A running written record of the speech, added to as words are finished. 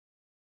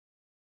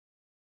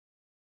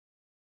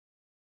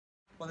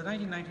Well, the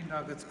 1919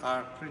 targets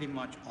are pretty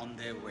much on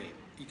their way.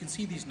 You can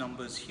see these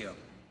numbers here.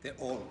 They're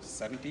all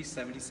 70,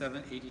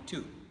 77,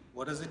 82.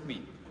 What does it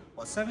mean?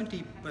 Well,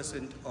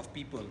 70% of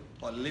people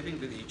who are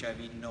living with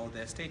HIV know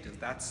their status.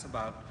 That's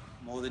about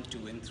more than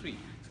 2 in 3.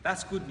 So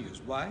that's good news.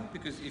 Why?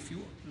 Because if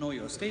you know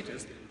your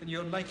status, then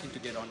you're likely to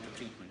get onto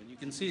treatment. And you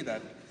can see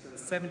that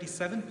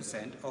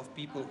 77% of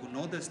people who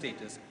know their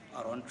status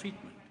are on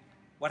treatment.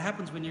 What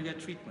happens when you get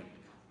treatment?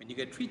 When you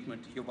get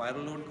treatment, your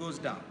viral load goes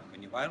down.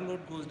 When your viral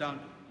load goes down,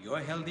 you're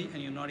healthy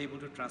and you're not able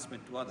to transmit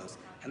to others.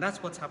 And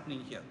that's what's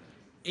happening here.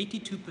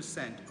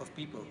 82% of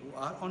people who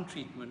are on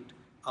treatment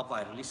are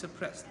virally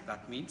suppressed.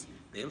 That means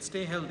they'll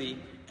stay healthy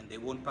and they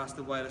won't pass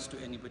the virus to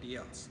anybody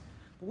else.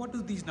 But what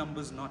do these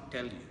numbers not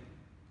tell you?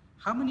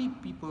 How many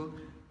people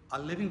are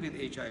living with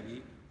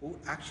HIV who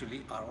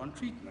actually are on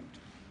treatment?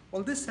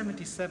 Well, this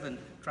 77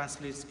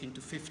 translates into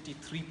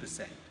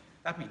 53%.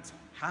 That means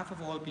half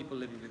of all people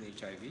living with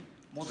HIV,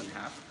 more than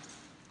half,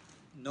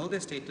 know their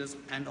status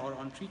and are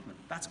on treatment.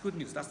 That's good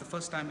news. That's the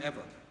first time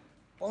ever.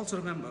 Also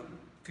remember,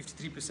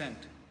 53%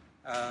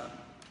 are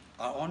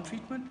on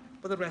treatment,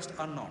 but the rest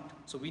are not.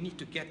 So we need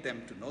to get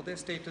them to know their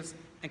status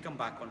and come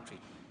back on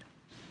treatment.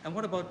 And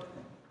what about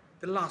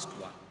the last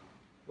one?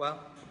 Well,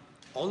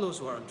 all those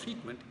who are on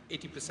treatment,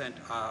 80%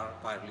 are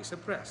virally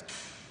suppressed.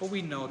 But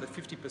we know that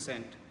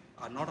 50%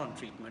 are not on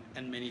treatment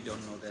and many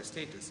don't know their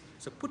status.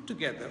 So put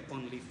together,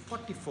 only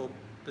 44%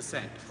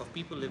 of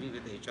people living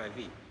with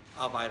HIV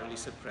are virally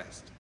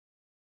suppressed.